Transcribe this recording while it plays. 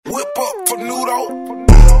What's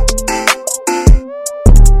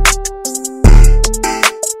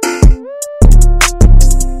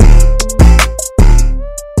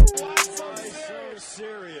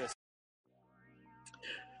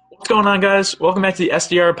going on, guys? Welcome back to the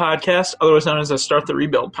SDR podcast, otherwise known as the Start the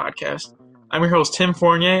Rebuild podcast. I'm your host, Tim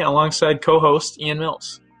Fournier, alongside co-host Ian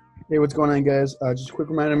Mills. Hey, what's going on, guys? Just a quick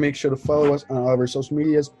reminder, make sure to follow us on all of our social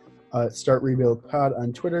medias. Start Rebuild Pod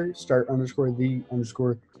on Twitter,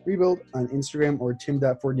 start_the_rebuild on Instagram, or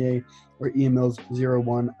tim.fournier or Ian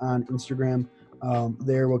Mills01 on Instagram.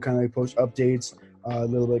 There we'll kind of post updates, a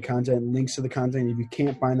little bit of content, links to the content. If you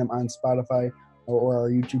can't find them on Spotify or our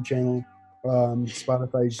YouTube channel,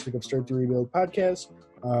 Spotify, just look up Start the Rebuild podcast,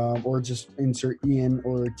 or just insert Ian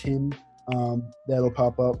or Tim. That'll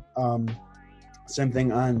pop up. Same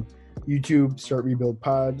thing on YouTube, Start Rebuild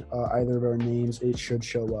Pod. Either of our names, it should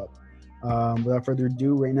show up. Without further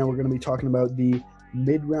ado, right now we're going to be talking about the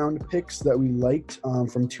mid-round picks that we liked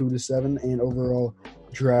from 2 to 7, and overall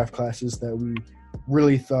draft classes that we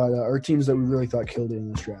really thought, or teams that we really thought killed it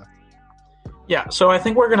in this draft. Yeah, so I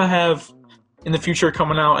think we're going to have, in the future,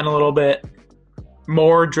 coming out in a little bit,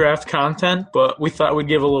 more draft content, but we thought we'd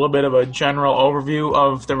give a little bit of a general overview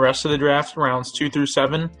of the rest of the draft, rounds 2 through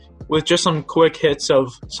 7, with just some quick hits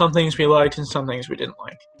of some things we liked and some things we didn't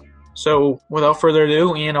like. So, without further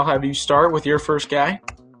ado, Ian, I'll have you start with your first guy.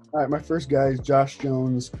 All right, my first guy is Josh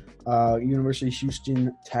Jones, University of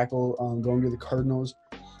Houston tackle, going to the Cardinals.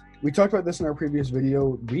 We talked about this in our previous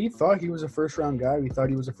video. We thought he was a first-round guy. We thought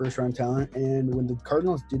he was a first-round talent, and when the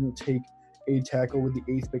Cardinals didn't take a tackle with the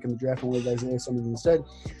 8th pick in the draft and with Isaiah Simmons instead,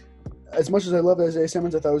 as much as I love Isaiah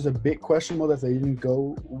Simmons, I thought it was a bit questionable that they didn't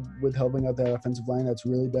go with helping out that offensive line. That's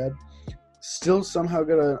really bad. Still somehow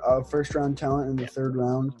got a first-round talent in the 3rd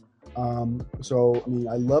round. So, I mean,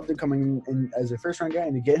 I loved it coming in as a first-round guy,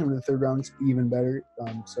 and to get him in the 3rd round is even better.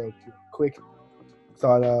 So, quick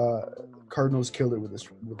thought, Cardinals killed it with this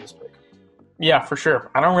pick. Yeah, for sure.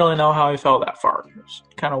 I don't really know how he fell that far. It's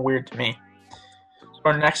kind of weird to me. So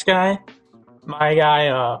our next guy, my guy,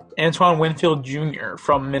 Antoine Winfield Jr.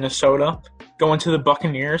 from Minnesota, going to the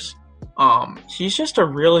Buccaneers. He's just a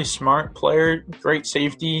really smart player, great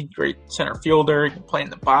safety, great center fielder, he can play in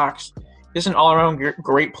the box. He's an all-around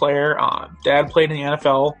great player. Dad played in the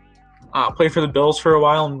NFL, played for the Bills for a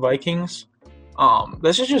while and Vikings.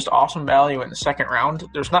 This is just awesome value in the 2nd round.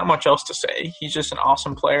 There's not much else to say. He's just an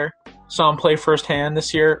awesome player. Saw him play firsthand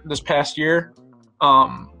this past year.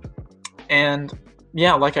 And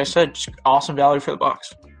yeah, like I said, just awesome value for the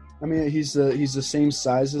Bucs. I mean, he's the same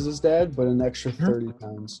size as his dad, but an extra 30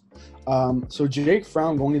 pounds. So Jake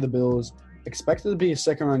Fromm going to the Bills, expected to be a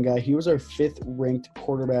 2nd-round guy. He was our 5th-ranked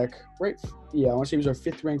quarterback, right? Yeah, I want to say he was our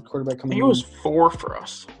 5th-ranked quarterback coming in. He was 4 for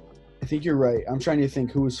us. I think you're right. I'm trying to think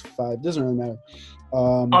who was 5. Doesn't really matter.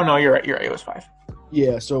 Oh, no, you're right. It was 5.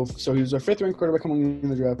 Yeah, so he was our 5th-ranked quarterback coming in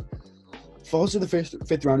the draft. Falls to the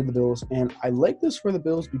 5th round of the Bills, and I like this for the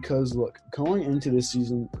Bills because, look, going into this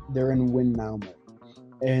season, they're in win now mode.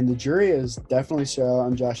 And the jury is definitely still out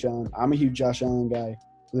on Josh Allen. I'm a huge Josh Allen guy,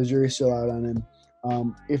 but the jury's still out on him.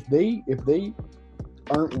 If they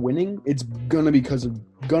aren't winning, it's gonna be because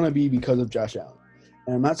of Josh Allen.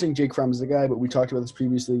 And I'm not saying Jake Fromm is the guy, but we talked about this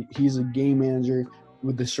previously. He's a game manager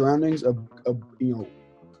with the surroundings of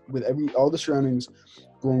with all the surroundings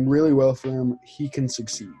going really well for him. He can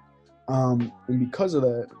succeed. And because of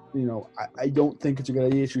that, I don't think it's a good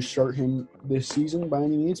idea to start him this season by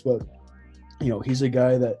any means, but he's a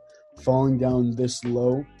guy that falling down this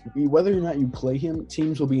low, whether or not you play him,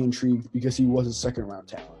 teams will be intrigued because he was a 2nd-round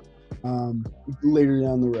talent later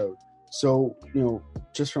down the road. So,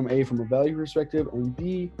 just from a value perspective, and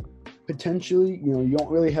B, potentially, you don't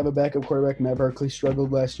really have a backup quarterback. Matt Barkley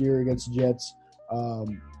struggled last year against the Jets.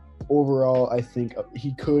 Overall, I think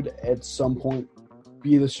he could at some point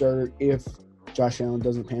be the starter if Josh Allen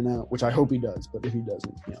doesn't pan out, which I hope he does, but if he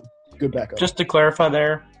doesn't, good backup. Just to clarify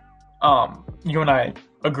there, you and I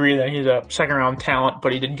agree that he's a 2nd-round talent,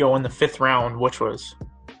 but he did go in the 5th round, which was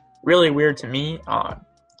really weird to me.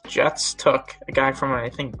 Jets took a guy from, I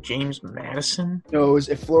think, James Madison. No, it was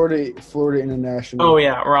at Florida International. Oh,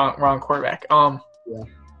 yeah, wrong quarterback. Yeah.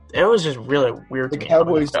 It was just really weird to me. The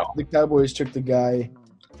Cowboys took the guy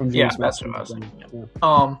from James Madison. Yeah, that's what I was thinking.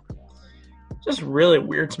 Yeah. Just really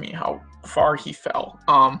weird to me how far he fell.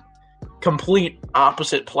 Complete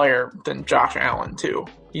opposite player than Josh Allen, too.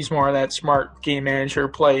 He's more of that smart game manager,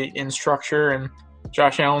 play in structure, and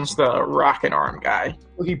Josh Allen's the rocket arm guy.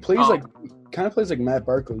 Well, he plays kind of plays like Matt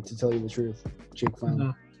Barkley, to tell you the truth. Jake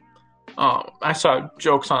Fromm. Mm-hmm. I saw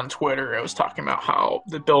jokes on Twitter. I was talking about how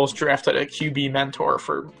the Bills drafted a QB mentor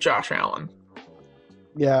for Josh Allen.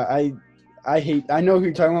 Yeah, I know who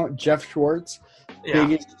you're talking about, Jeff Schwartz,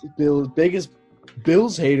 Yeah. biggest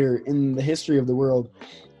Bills hater in the history of the world.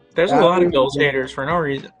 There's a lot of Bills haters for no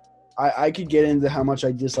reason. I could get into how much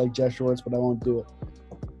I dislike Jeff Schwartz, but I won't do it.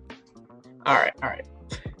 All right.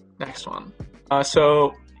 Next one.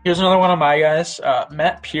 So here's another one of my guys,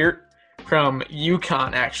 Matt Peart from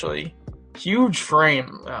UConn. Actually, huge frame,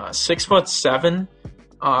 6'7".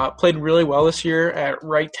 Played really well this year at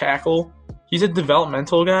right tackle. He's a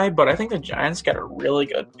developmental guy, but I think the Giants got a really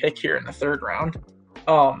good pick here in the third round.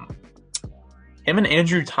 Him and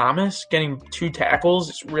Andrew Thomas getting 2 tackles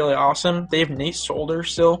is really awesome. They have Nate Solder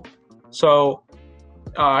still, so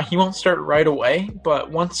he won't start right away.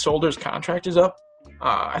 But once Solder's contract is up,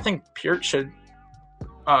 I think Peart should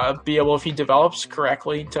be able, if he develops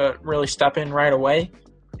correctly, to really step in right away.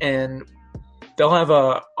 And they'll have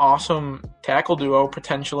a awesome tackle duo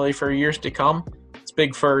potentially for years to come. It's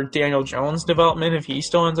big for Daniel Jones' development if he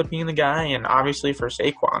still ends up being the guy, and obviously for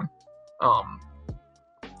Saquon.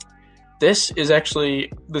 This is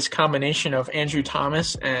actually this combination of Andrew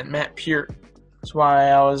Thomas and Matt Peart. That's why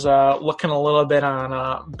I was looking a little bit on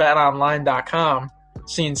betonline.com,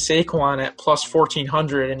 seeing Saquon at plus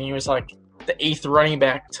 1,400, and he was like the 8th running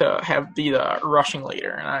back to be the rushing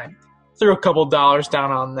leader. And I threw a couple dollars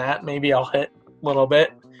down on that. Maybe I'll hit a little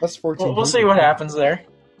bit. Plus 1,400. We'll see what happens there.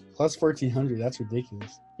 Plus 1,400. That's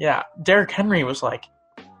ridiculous. Yeah, Derrick Henry was like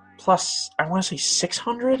plus, I want to say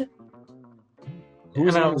 600.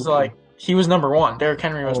 And I was like, he was number 1. Derrick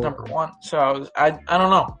Henry was number 1. So I don't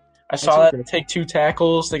know. I saw that take 2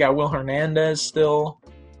 tackles. They got Will Hernandez still,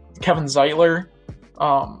 Kevin Zeitler.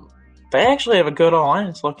 They actually have a good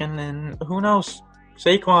alliance looking, and who knows?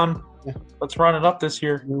 Saquon, let's run it up this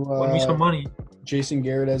year. Win me some money. Jason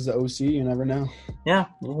Garrett as the OC, you never know. Yeah,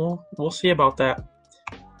 we'll see about that.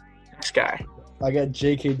 Next guy. I got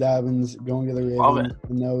J.K. Dobbins going to the Ravens. Love it.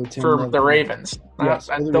 No, for the Ravens. Yes,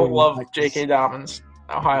 I don't love J.K. Dobbins,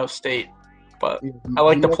 Ohio State, but I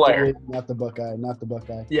like the player. Not the Buckeye.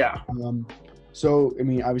 Yeah. So, I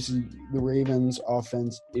mean, obviously, the Ravens'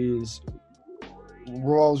 offense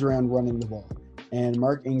revolves around running the ball. And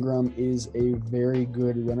Mark Ingram is a very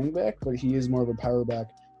good running back, but he is more of a power back.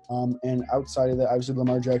 And outside of that, obviously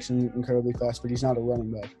Lamar Jackson is incredibly fast, but he's not a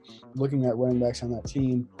running back. Looking at running backs on that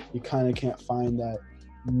team, you kind of can't find that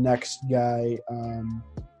next guy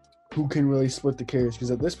who can really split the carries.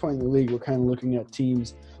 Because at this point in the league, we're kind of looking at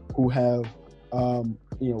teams who have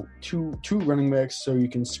two running backs, so you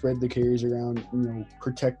can spread the carries around,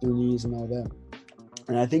 protect their knees and all that.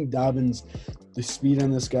 And I think Dobbins, the speed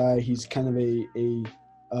on this guy, he's kind of a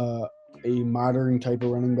modern type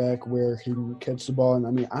of running back where he can catch the ball. And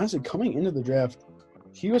I mean, honestly, coming into the draft,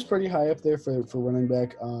 he was pretty high up there for running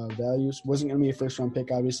back values. Wasn't going to be a first round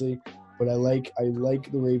pick, obviously, but I like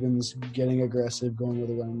the Ravens getting aggressive, going with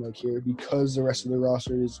a running back here because the rest of the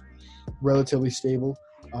roster is relatively stable.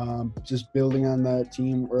 Just building on that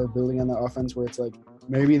team or building on that offense where it's like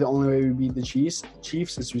maybe the only way we beat the Chiefs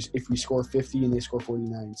is if we score 50 and they score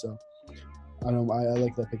 49. So I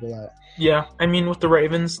like that pick a lot. Yeah, I mean, with the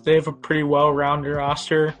Ravens, they have a pretty well-rounded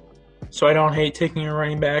roster, so I don't hate taking a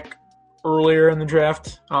running back earlier in the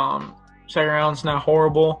draft. Second round's not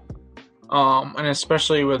horrible, and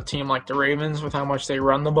especially with a team like the Ravens, with how much they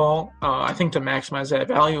run the ball, I think to maximize that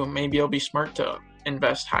value, maybe it'll be smart to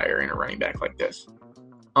invest higher in a running back like this.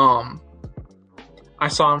 I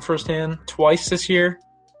saw him firsthand twice this year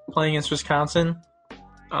playing against Wisconsin.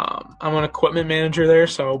 I'm an equipment manager there,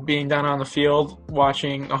 so being down on the field,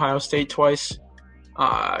 watching Ohio State twice,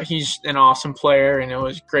 he's an awesome player, and it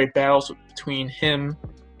was great battles between him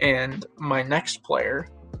and my next player,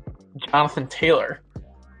 Jonathan Taylor.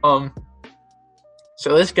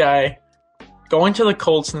 So this guy, going to the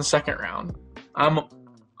Colts in the second round,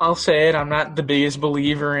 I'll say it, I'm not the biggest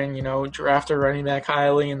believer in, draft a running back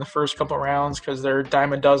highly in the first couple rounds because they're a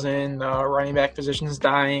dime a dozen, the running back position's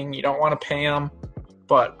dying, you don't want to pay them.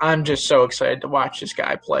 But I'm just so excited to watch this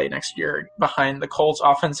guy play next year behind the Colts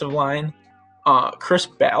offensive line. Chris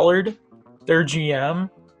Ballard, their GM,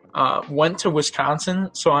 went to Wisconsin,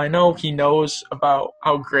 so I know he knows about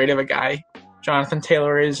how great of a guy Jonathan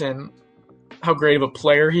Taylor is and how great of a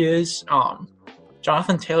player he is.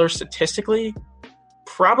 Jonathan Taylor statistically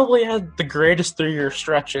probably had the greatest 3-year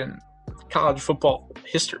stretch in college football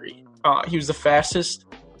history. He was the fastest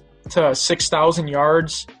to 6,000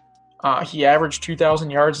 yards. He averaged 2,000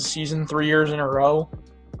 yards a season 3 years in a row.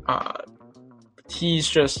 He's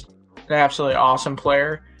just an absolutely awesome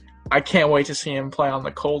player. I can't wait to see him play on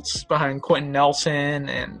the Colts behind Quentin Nelson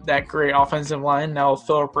and that great offensive line, now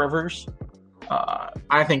Phillip Rivers.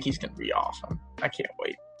 I think he's going to be awesome. I can't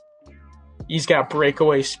wait. He's got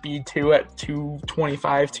breakaway speed, too, at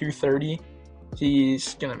 225, 230.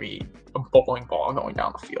 he's going to be a bowling ball going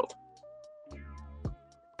down the field.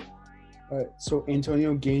 All right, so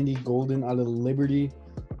Antonio Gandy Golden out of Liberty.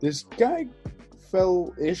 This guy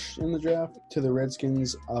fell-ish in the draft to the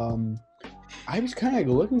Redskins. I was kind of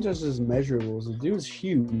looking just as measurables. The dude's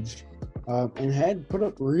huge and had put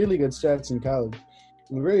up really good stats in college.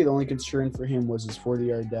 And really the only concern for him was his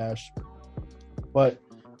 40-yard dash. But,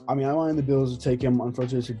 I mean, I wanted the Bills to take him,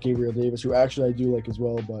 unfortunately, for Gabriel Davis, who actually I do like as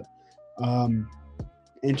well. But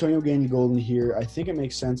Antonio Gandy Golden here, I think it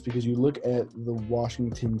makes sense because you look at the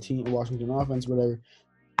Washington offense, whatever.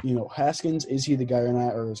 You know, Haskins, is he the guy or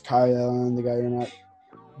not? Or is Kyle Allen the guy or not?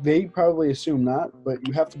 They probably assume not, but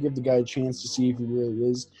you have to give the guy a chance to see if he really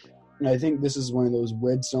is. And I think this is one of those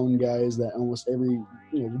red zone guys that almost every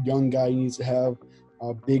young guy needs to have.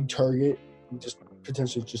 A big target, just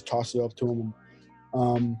potentially just toss it up to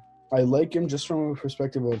him. I like him just from a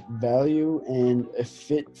perspective of value and a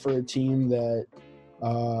fit for a team that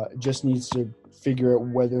just needs to figure out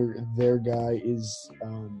whether their guy is,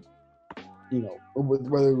 or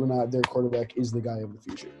whether or not their quarterback is the guy of the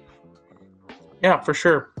future. Yeah, for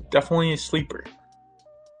sure. Definitely a sleeper.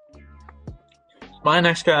 My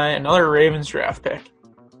next guy, another Ravens draft pick,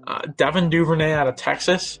 Devin Duvernay out of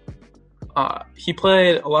Texas. He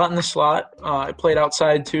played a lot in the slot. He played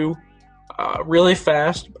outside too. Really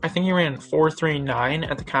fast. I think he ran 4.39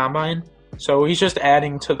 at the combine. So he's just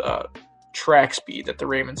adding to the track speed that the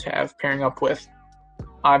Ravens have, pairing up with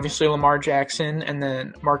obviously Lamar Jackson and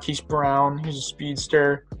then Marquise Brown, who's a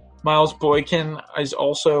speedster. Miles Boykin is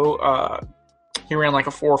also he ran like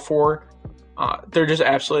a 4.4. They're just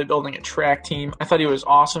absolutely building a track team. I thought he was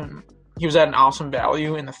awesome. He was at an awesome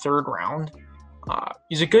value in the third round.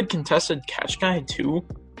 He's a good contested catch guy too.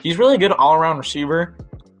 He's really good all-around receiver.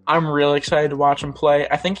 I'm really excited to watch him play.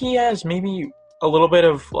 I think he has maybe a little bit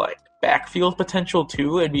of like backfield potential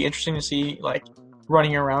too. It'd be interesting to see like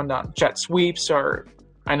running around on jet sweeps, or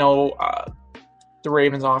I know the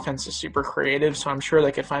Ravens offense is super creative, so I'm sure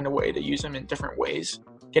they could find a way to use him in different ways.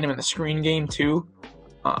 Get him in the screen game too.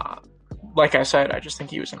 Like I said, I just think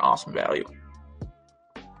he was an awesome value.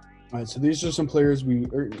 All right, so these are some players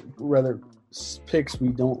picks we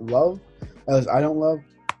don't love, at least I don't love.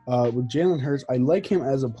 With Jalen Hurts, I like him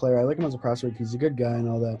as a player. I like him as a prospect. He's a good guy and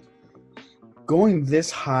all that. Going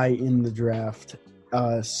this high in the draft,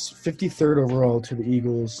 53rd overall to the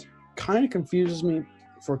Eagles, kind of confuses me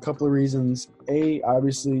for a couple of reasons. A,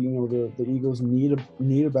 obviously, the Eagles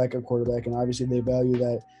need a backup quarterback, and obviously they value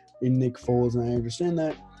that in Nick Foles, and I understand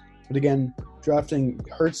that. But again, drafting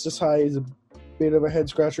Hurts this high is a bit of a head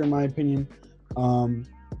scratcher in my opinion.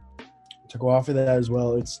 To go off of that as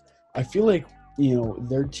well, I feel like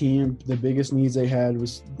their team, the biggest needs they had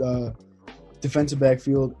was defensive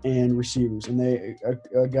backfield and receivers, and they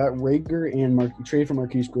got Rager and traded for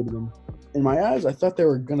Marquise Goodwin. In my eyes, I thought they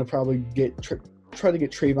were going to probably try to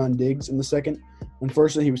get Trayvon Diggs in the second.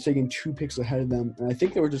 Unfortunately, he was taking 2 picks ahead of them, and I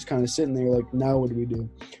think they were just kind of sitting there like, now what do we do?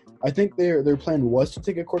 I think their plan was to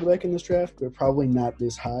take a quarterback in this draft, but probably not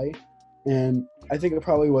this high. And I think it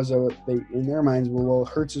probably was they in their minds, well,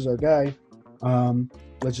 Hurts is our guy.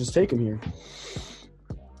 Let's just take him here.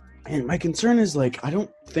 And my concern is, I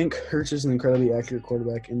don't think Hurts is an incredibly accurate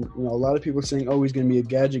quarterback. And, a lot of people are saying, he's going to be a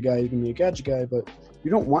gadget guy. But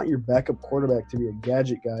you don't want your backup quarterback to be a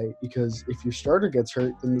gadget guy, because if your starter gets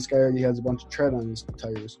hurt, then this guy already has a bunch of tread on his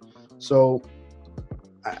tires. So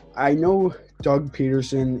I know Doug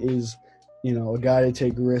Peterson is, a guy to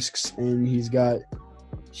take risks, and he's got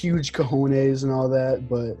huge cojones and all that,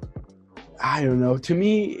 but I don't know. To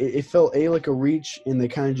me, it felt like a reach, and they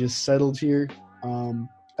kind of just settled here.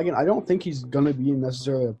 Again, I don't think he's going to be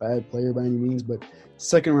necessarily a bad player by any means, but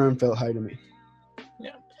second round felt high to me.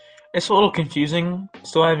 Yeah. It's a little confusing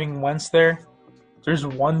still having Wentz there. There's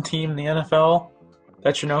one team in the NFL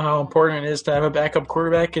that how important it is to have a backup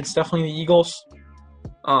quarterback. It's definitely the Eagles.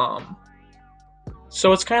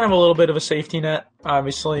 So it's kind of a little bit of a safety net.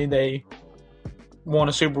 Obviously, they won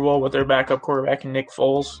a Super Bowl with their backup quarterback in Nick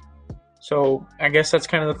Foles. So I guess that's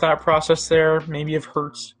kind of the thought process there. Maybe if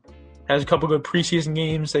Hurts has a couple good preseason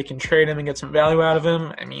games, they can trade him and get some value out of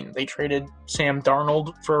him. I mean, they traded Sam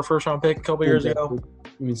Darnold for a first-round pick a couple years ago.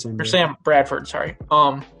 Sam Bradford, sorry.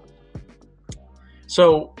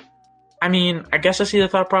 So, I mean, I guess I see the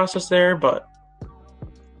thought process there, but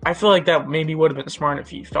I feel like that maybe would have been smart if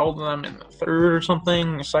he fell to them in the third or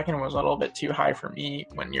something. The second was a little bit too high for me.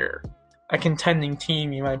 When you're a contending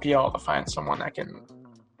team, you might be able to find someone that can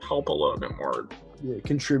help a little bit more,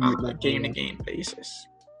 contribute on a game-to-game basis.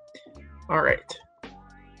 All right.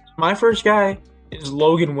 My first guy is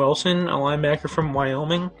Logan Wilson, a linebacker from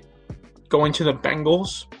Wyoming, going to the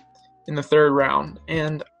Bengals in the third round.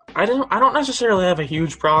 And I don't necessarily have a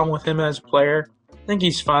huge problem with him as a player. I think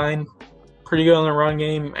he's fine. Pretty good in the run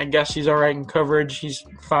game. I guess he's all right in coverage. He's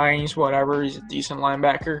fine. He's whatever. He's a decent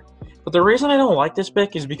linebacker. But the reason I don't like this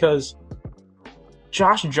pick is because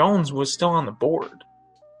Josh Jones was still on the board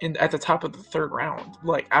at the top of the third round.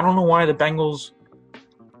 Like, I don't know why the Bengals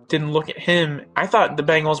didn't look at him. I thought the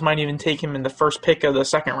Bengals might even take him in the first pick of the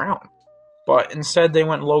second round. But instead they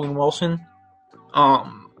went Logan Wilson. I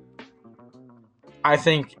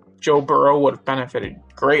think Joe Burrow would have benefited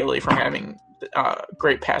greatly from having a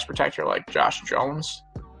great pass protector like Josh Jones.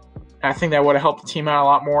 And I think that would have helped the team out a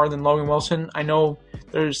lot more than Logan Wilson. I know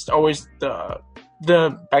there's always the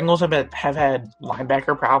Bengals have had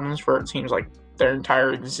linebacker problems for it seems like their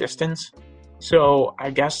entire existence. So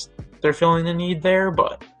I guess they're feeling the need there,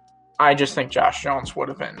 but I just think Josh Jones would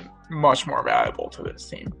have been much more valuable to this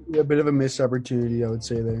team. Yeah, a bit of a missed opportunity, I would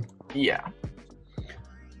say there. Yeah.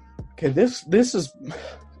 Okay, this is,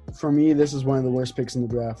 for me, this is one of the worst picks in the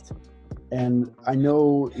draft. And I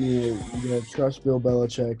know, you gotta trust Bill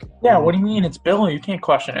Belichick. Yeah, what do you mean? It's Bill. You can't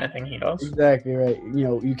question anything he does. Exactly right.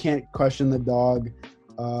 You can't question the dog.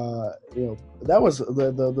 That was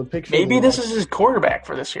the picture. Maybe this is his quarterback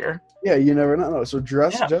for this year. Yeah, you never know. So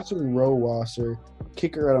Justin Rohrwasser,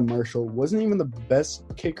 kicker out of Marshall, wasn't even the best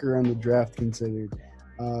kicker on the draft considered.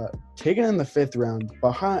 Taken in the 5th round,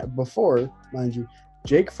 before, mind you,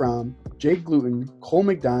 Jake Fromm, Jake Luton, Cole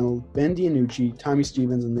McDonald, Ben DiNucci, Tommy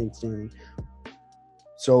Stevens, and Nate Stanley.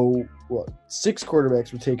 So, 6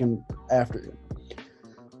 quarterbacks were taken after him.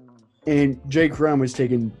 And Jake Fromm was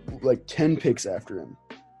taken like 10 picks after him.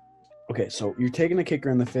 Okay, so you're taking a kicker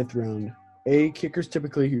in the 5th round. Kickers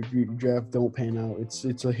typically you draft don't pan out.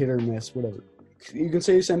 It's a hit or miss, whatever. You can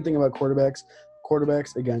say the same thing about quarterbacks.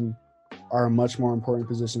 Quarterbacks, again, are a much more important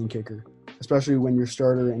position than kicker, especially when your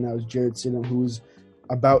starter right now is Jarrett Stidham, who's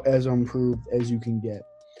about as improved as you can get.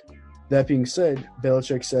 That being said,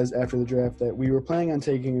 Belichick says after the draft that we were planning on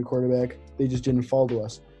taking a quarterback. They just didn't fall to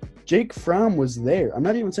us. Jake Fromm was there. I'm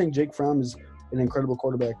not even saying Jake Fromm is an incredible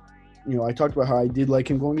quarterback. I talked about how I did like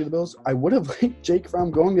him going to the Bills. I would have liked Jake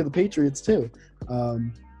Fromm going to the Patriots too.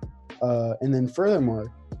 And then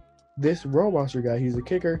furthermore, this Rohrwasser guy, he's a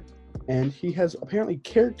kicker, and he has apparently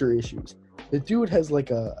character issues. The dude has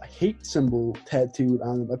like a hate symbol tattooed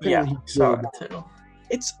on him. Apparently Yeah, I saw it too.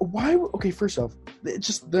 It's why? Okay, first off, it's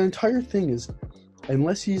just the entire thing is,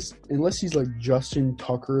 unless he's like Justin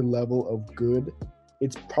Tucker level of good,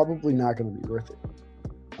 it's probably not going to be worth it.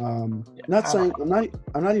 I'm not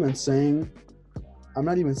even saying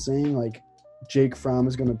like Jake Fromm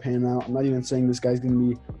is going to pan out. I'm not even saying this guy's going to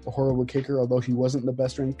be a horrible kicker, although he wasn't the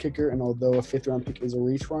best ranked kicker, and although a 5th round pick is a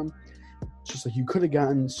reach for him. It's just like you could have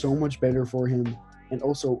gotten so much better for him, and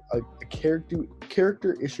also a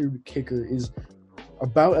character issue kicker is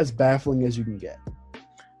about as baffling as you can get.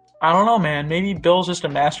 I don't know, man. Maybe Bill's just a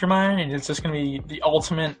mastermind, and it's just going to be the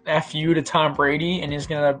ultimate FU to Tom Brady, and he's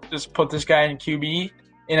going to just put this guy in a QB,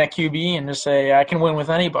 and just say, I can win with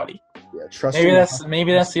anybody. Yeah,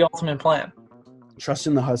 maybe that's the ultimate plan. Trust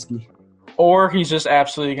in the Husky. Or he's just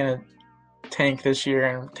absolutely going to tank this year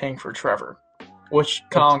and tank for Trevor, which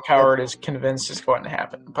Colin Cowherd is convinced is going to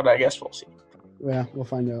happen, but I guess we'll see. Yeah, we'll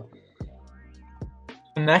find out.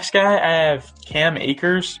 The next guy, I have Cam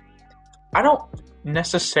Akers. I don't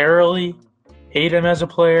necessarily hate him as a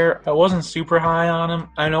player. I wasn't super high on him.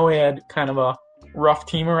 I know he had kind of a rough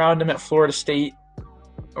team around him at Florida State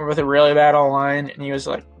with a really bad O-line, and he was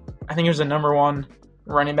I think he was the number 1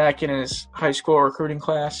 running back in his high school recruiting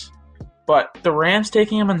class. But the Rams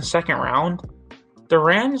taking him in the 2nd round, the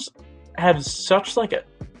Rams have such a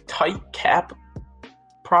tight cap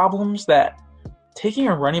problems that taking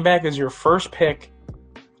a running back as your first pick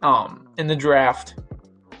in the draft,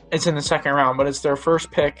 it's in the 2nd round, but it's their first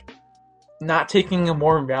pick, not taking a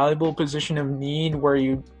more valuable position of need where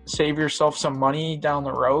you save yourself some money down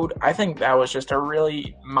the road. I think that was just a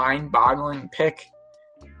really mind-boggling pick.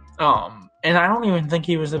 And I don't even think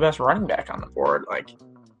he was the best running back on the board.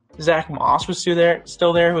 Zach Moss was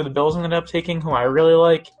still there, who the Bills ended up taking, who I really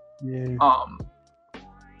like. Yeah.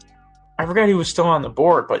 I forgot he was still on the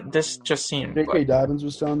board, but this just seemed J.K. Dobbins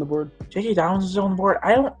was still on the board? J.K. Dobbins was still on the board?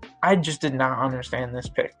 I just did not understand this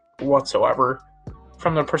pick whatsoever.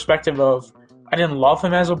 From the perspective of, I didn't love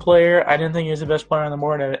him as a player. I didn't think he was the best player on the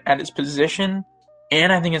board at his position.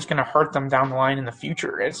 And I think it's going to hurt them down the line in the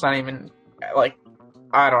future. It's not even,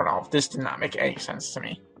 I don't know. This did not make any sense to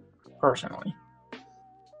me, personally.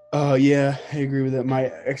 Yeah, I agree with that.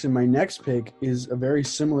 My next pick is a very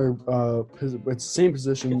similar, it's the same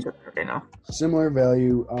position, similar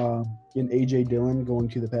value in A.J. Dillon going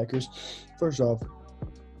to the Packers. First off,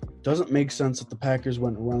 doesn't make sense that the Packers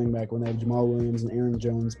went running back when they have Jamal Williams and Aaron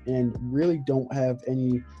Jones and really don't have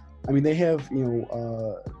any. I mean, they have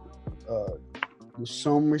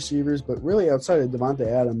some receivers, but really outside of Devontae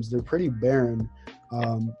Adams, they're pretty barren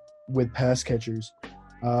with pass catchers.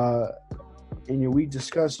 And we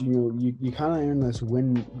discussed, you kind of in this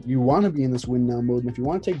win. You want to be in this win now mode, and if you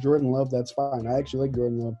want to take Jordan Love, that's fine. I actually like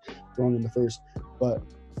Jordan Love going in the first, but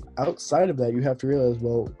outside of that, you have to realize,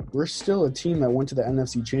 well, we're still a team that went to the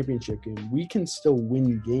NFC Championship game. We can still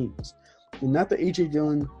win games, and not that A.J.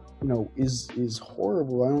 Dillon, is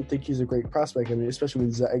horrible. I don't think he's a great prospect. I mean, especially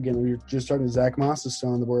when we were just talking to Zach Moss is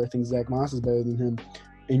still on the board. I think Zach Moss is better than him,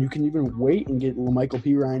 and you can even wait and get Michael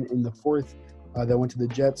P. Ryan in the fourth. That went to the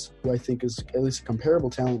Jets, who I think is at least a comparable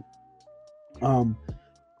talent.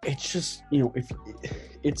 It's just, Denzel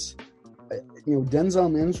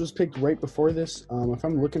Mims was picked right before this. If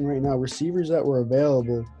I'm looking right now, receivers that were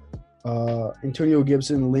available, Antonio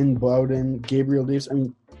Gibson, Lynn Bowden, Gabriel Davis. I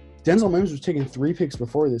mean, Denzel Mims was taking 3 picks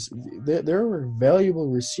before this. There were valuable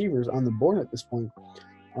receivers on the board at this point.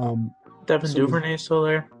 Devin Duvernay is still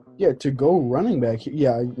there. Yeah, to go running back.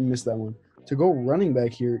 Yeah, I missed that one. To go running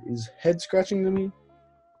back here is head-scratching to me,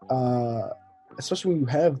 especially when you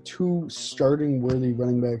have 2 starting-worthy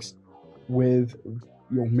running backs with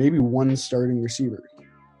maybe 1 starting receiver.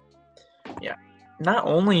 Yeah. Not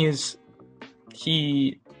only is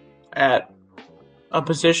he at a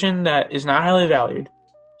position that is not highly valued,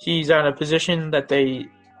 he's at a position that they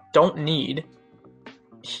don't need.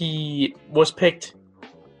 He was picked.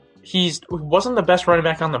 He wasn't the best running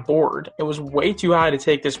back on the board. It was way too high to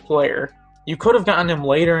take this player. You could have gotten him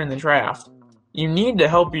later in the draft. You need to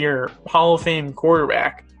help your Hall of Fame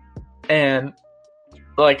quarterback. And,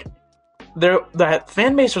 that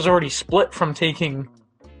fan base was already split from taking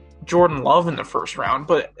Jordan Love in the first round,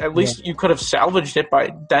 but at least you could have salvaged it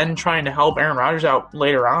by then trying to help Aaron Rodgers out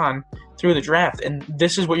later on through the draft. And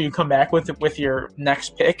this is what you come back with your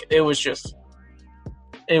next pick. It was just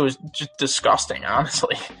disgusting,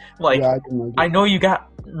 honestly. I know you got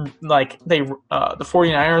the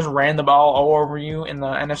 49ers ran the ball all over you in the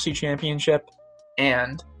NFC Championship,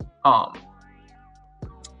 and I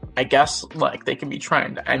guess they could be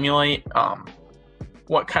trying to emulate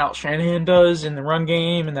what Kyle Shanahan does in the run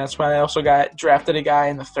game, and that's why they also drafted a guy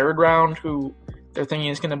in the 3rd round who they're thinking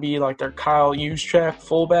is going to be their Kyle Juszczyk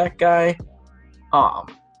fullback guy.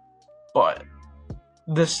 But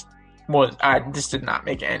this did not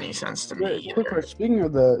make any sense to me. Quick question. Speaking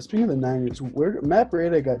of the Niners, where Matt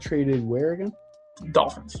Breida got traded where again?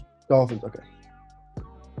 Dolphins. Okay.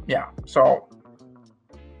 Yeah. So,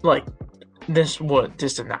 this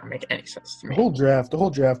did not make any sense to me. The whole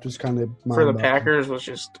draft was kind of for the Packers was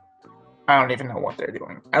just, I don't even know what they're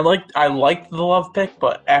doing. I liked the Love pick,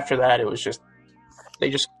 but after that it was just they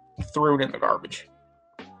just threw it in the garbage.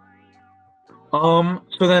 So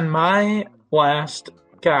then my last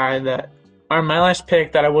pick that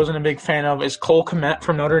I wasn't a big fan of is Cole Kmet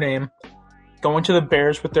from Notre Dame, going to the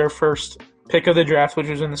Bears with their first pick of the draft, which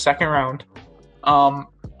was in the 2nd round.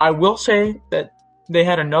 I will say that they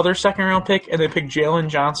had another 2nd round pick, and they picked Jalen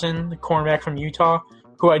Johnson, the cornerback from Utah,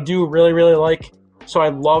 who I do really, really like. So I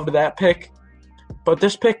loved that pick. But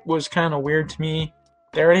this pick was kind of weird to me.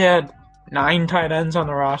 They already had 9 tight ends on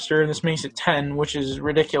the roster. This makes it 10, which is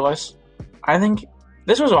ridiculous. I think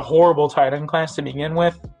this was a horrible tight end class to begin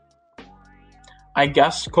with. I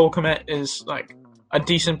guess Cole Kmet is a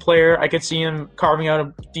decent player. I could see him carving out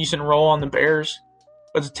a decent role on the Bears.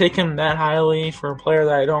 But to take him that highly for a player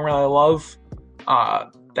that I don't really love,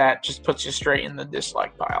 that just puts you straight in the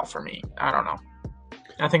dislike pile for me. I don't know.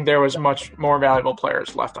 I think there was much more valuable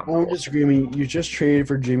players left on the board. I don't disagree. I mean, you just traded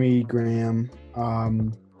for Jimmy Graham.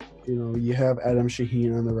 You have Adam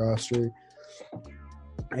Shaheen on the roster.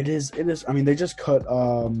 It is. I mean, they just cut,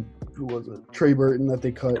 who was it? Trey Burton that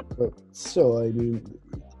they cut. But still, I mean,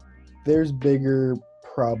 there's bigger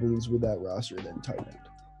problems with that roster than tight end.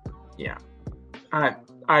 Yeah.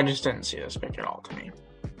 I just didn't see this pick at all to me.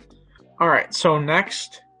 All right, so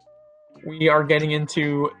next we are getting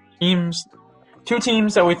into 2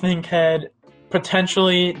 teams that we think had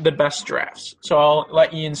potentially the best drafts. So I'll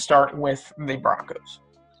let Ian start with the Broncos.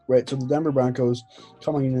 Right, so the Denver Broncos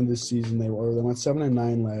coming into this season, they went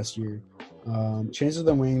 7-9 last year. Chances of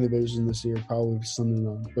them winning the division this year are probably slim to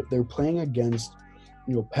none, but they're playing against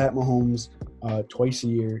Pat Mahomes twice a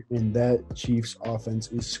year, and that Chiefs offense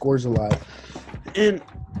scores a lot. And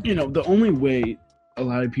the only way a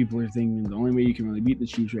lot of people are thinking the only way you can really beat the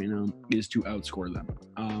Chiefs right now is to outscore them.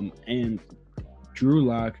 And Drew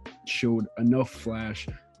Lock showed enough flash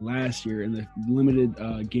last year in the limited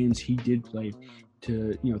games he did play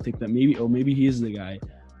to think that maybe he is the guy.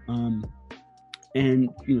 And,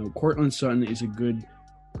 Cortland Sutton is a good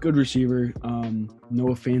receiver.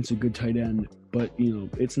 Noah Fant's a good tight end, but,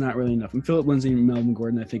 it's not really enough. And Philip Lindsay and Melvin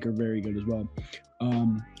Gordon, I think, are very good as well.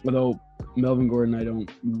 Although Melvin Gordon, I don't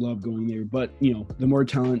love going there. But, the more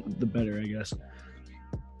talent, the better, I guess.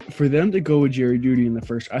 For them to go with Jerry Jeudy in the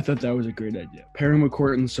first, I thought that was a great idea. Pair him with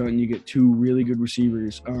Cortland Sutton, you get two really good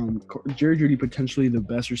receivers. Jerry Jeudy, potentially the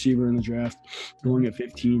best receiver in the draft, going at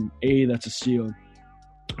 15. That's a steal.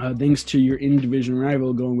 Thanks to your in-division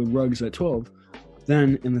rival going with Ruggs at 12.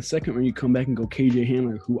 Then in the second round, you come back and go KJ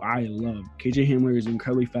Hamler, who I love. KJ Hamler is an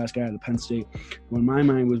incredibly fast guy out of Penn State, who in my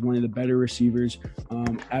mind was one of the better receivers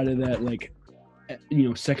out of that,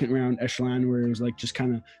 second round echelon where it was just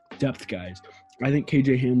kind of depth guys. I think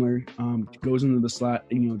KJ Hamler goes into the slot,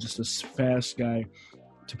 just a fast guy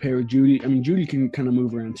to pair with Jeudy. I mean, Jeudy can kind of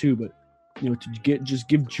move around too, but to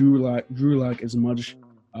give Drew Lock as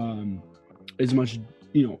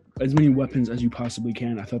many weapons as you possibly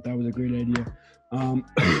can. I thought that was a great idea.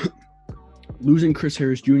 Losing Chris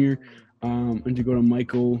Harris Jr. And to go to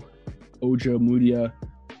Michael Ojemudia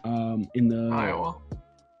in the Iowa.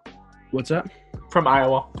 What's that? From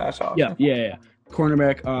Iowa. That's all. Yeah.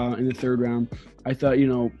 Cornerback in the third round. I thought,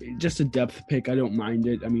 just a depth pick. I don't mind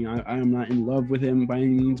it. I mean, I'm not in love with him by any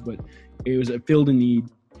means, but it filled a need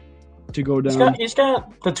to go down. He's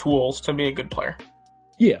got the tools to be a good player.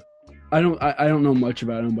 Yeah. I don't know much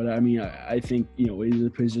about him, but I mean, I think, it is a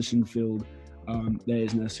position filled that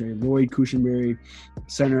is necessary. Lloyd Cushenberry,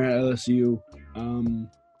 center at LSU,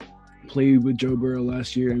 played with Joe Burrow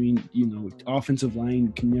last year. I mean, offensive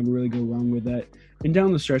line can never really go wrong with that. And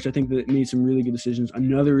down the stretch, I think that it made some really good decisions.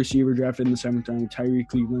 Another receiver drafted in the 7th round, Tyree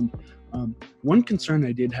Cleveland. One concern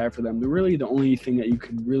I did have for them, the only thing that you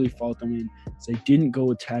could really fault them in is they didn't go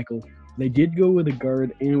with tackle. They did go with a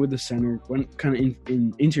guard and with a center, one kind of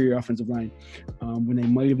in interior offensive line, when they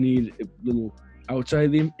might have needed a little outer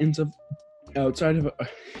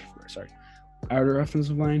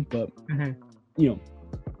offensive line. But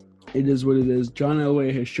it is what it is. John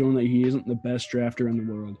Elway has shown that he isn't the best drafter in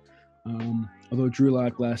the world. Although Drew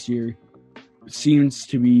Lock last year seems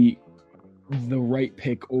to be the right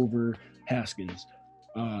pick over Haskins.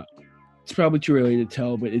 It's probably too early to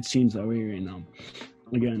tell, but it seems that way right now.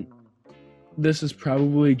 Again, this is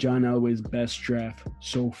probably John Elway's best draft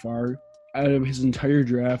so far. Out of his entire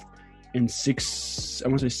draft in 6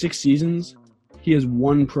 seasons, he has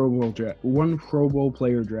one Pro Bowl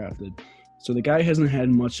player drafted. So the guy hasn't had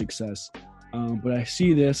much success. But I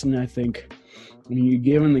see this and I think, you're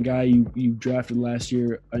giving the guy you drafted last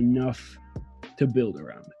year enough to build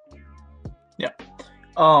around. Yeah.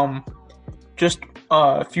 Just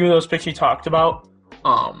a few of those picks you talked about.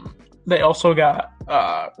 They also got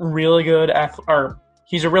really good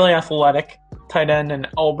he's a really athletic tight end, and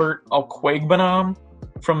Albert Okwuegbunam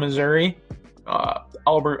from Missouri.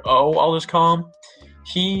 Albert O, I'll just call him.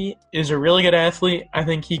 He is a really good athlete. I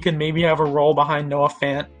think he could maybe have a role behind Noah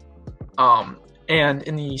Fant. And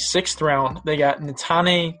in the 6th round, they got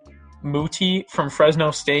Netane Muti from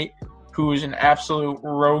Fresno State, who's an absolute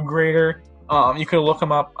road grader. You could look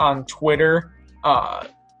him up on Twitter.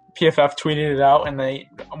 PFF tweeted it out, and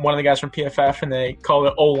one of the guys from PFF, and they called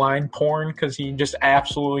it O-line porn because he just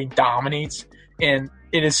absolutely dominates. And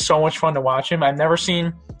it is so much fun to watch him. I've never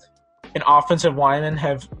seen an offensive lineman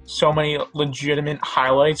have so many legitimate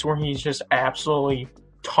highlights where he's just absolutely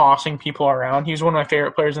tossing people around. He's one of my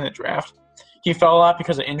favorite players in the draft. He fell a lot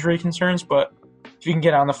because of injury concerns, but if he can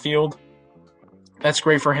get on the field, that's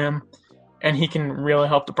great for him, and he can really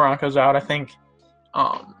help the Broncos out, I think.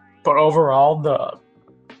 But overall, the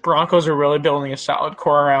Broncos are really building a solid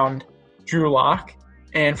core around Drew Lock,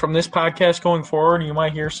 and from this podcast going forward, you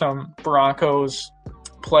might hear some Broncos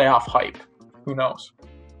playoff hype. Who knows?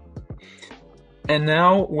 And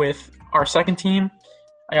now with our second team,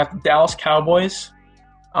 I got the Dallas Cowboys.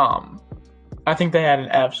 I think they had an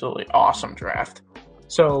absolutely awesome draft.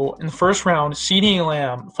 So in the first round, CeeDee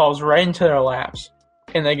Lamb falls right into their laps,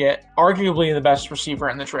 and they get arguably the best receiver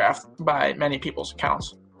in the draft by many people's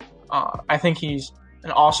accounts. I think he's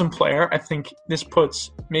an awesome player. I think this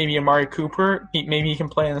puts maybe Amari Cooper. Maybe he can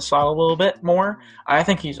play in the slot a little bit more. I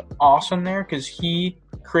think he's awesome there because he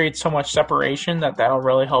creates so much separation that'll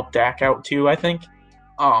really help Dak out too, I think.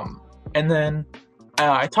 And then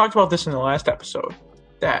I talked about this in the last episode,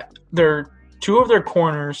 that two of their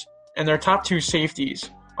corners and their top 2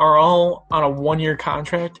 safeties are all on a 1-year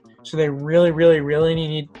contract, so they really, really,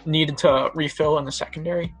 really needed to refill in the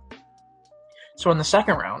secondary. So in the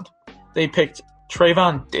second round, they picked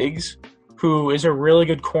Trayvon Diggs, who is a really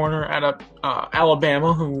good corner out of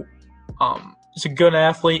Alabama, who is a good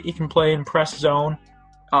athlete. He can play in press zone.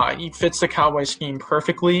 He fits the Cowboys scheme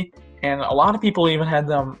perfectly, And a lot of people even had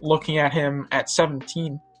them looking at him at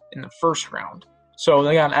 17 in the first round. So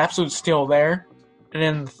they got an absolute steal there. And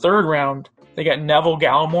in the third round, they got Neville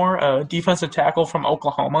Gallimore, a defensive tackle from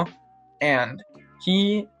Oklahoma. And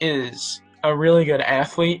he is a really good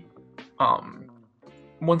athlete.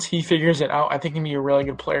 Once he figures it out, I think he can be a really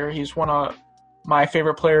good player. He's one of my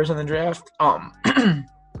favorite players in the draft.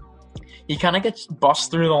 He kind of gets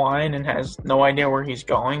bust through the line and has no idea where he's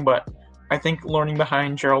going, but I think learning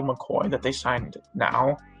behind Gerald McCoy that they signed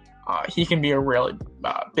now, he can be a really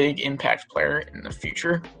big impact player in the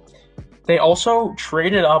future. They also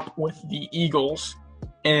traded up with the Eagles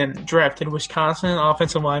and drafted Wisconsin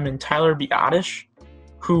offensive lineman Tyler Biadasz,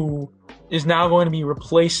 who is now going to be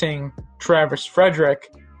replacing Travis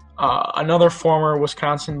Frederick, another former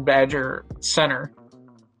Wisconsin Badger center.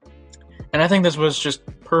 And I think this was just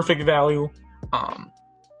perfect value.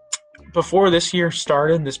 Before this year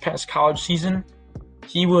started, this past college season,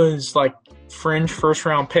 he was like fringe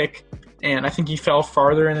first-round pick, and I think he fell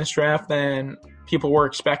farther in this draft than people were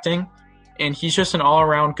expecting. And he's just an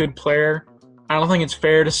all-around good player. I don't think it's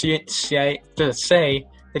fair to say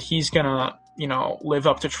that he's gonna, live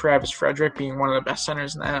up to Travis Frederick being one of the best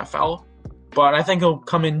centers in the NFL. But I think he'll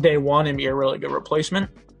come in day one and be a really good replacement.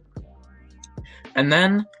 And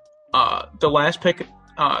then the last pick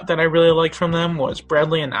that I really liked from them was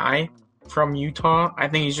Bradley Anae from Utah. I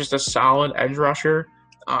think he's just a solid edge rusher.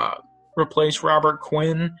 Replace Robert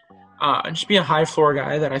Quinn. Just be a high floor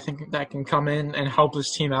guy that I think that can come in and help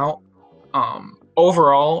this team out.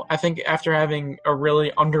 Overall, I think after having a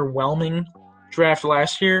really underwhelming draft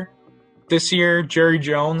last year, this year Jerry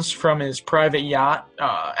Jones from his private yacht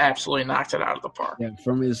absolutely knocked it out of the park. Yeah,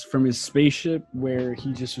 from his spaceship where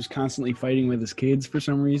he just was constantly fighting with his kids for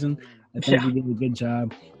some reason. I think he did a good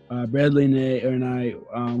job. Bradley and I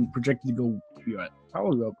projected to go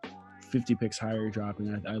probably go 50 picks higher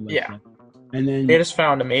dropping. I like that. And then they just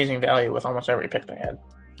found amazing value with almost every pick they had.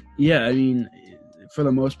 Yeah, I mean, for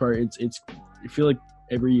the most part, it's. I feel like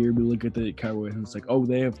every year we look at the Cowboys and it's like, oh,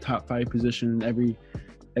 they have top 5 position in every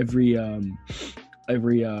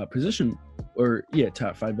position, or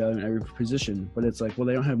top 5 value in every position. But it's like, well,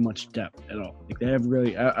 they don't have much depth at all. Like they have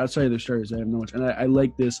really outside of their starters, they have no much. And I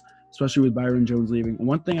like this, especially with Byron Jones leaving.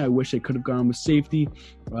 One thing I wish they could have gone with safety.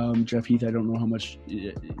 Jeff Heath, I don't know how much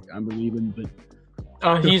I'm believing, but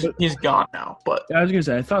he's gone now. But I was gonna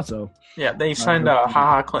say I thought so. Yeah, they signed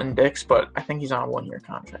Clinton Dix, but I think he's on a 1-year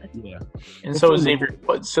contract. Yeah, and so is Xavier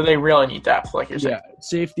Woods. So they really need depth, like you're saying. Yeah,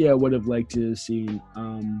 safety I would have liked to have seen.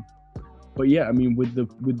 But yeah, I mean, with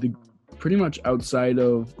the pretty much outside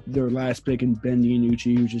of their last pick in Ben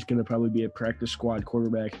DiNucci, who's just gonna probably be a practice squad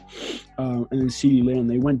quarterback, and then CeeDee Lamb,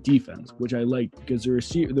 they went defense, which I liked because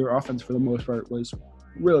their offense for the most part was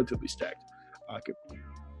relatively stacked,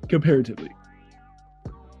 comparatively.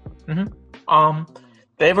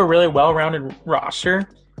 They have a really well-rounded roster,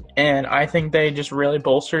 and I think they just really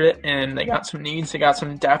bolstered it, and they got some needs, they got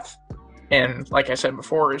some depth, and like I said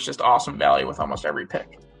before, it's just awesome value with almost every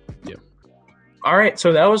pick. Yeah. All right,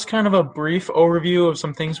 so that was kind of a brief overview of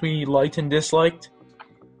some things we liked and disliked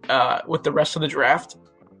with the rest of the draft.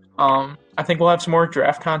 I think we'll have some more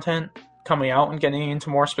draft content coming out and getting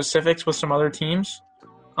into more specifics with some other teams,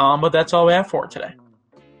 but that's all we have for today.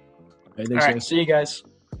 Thanks, all right, see you guys.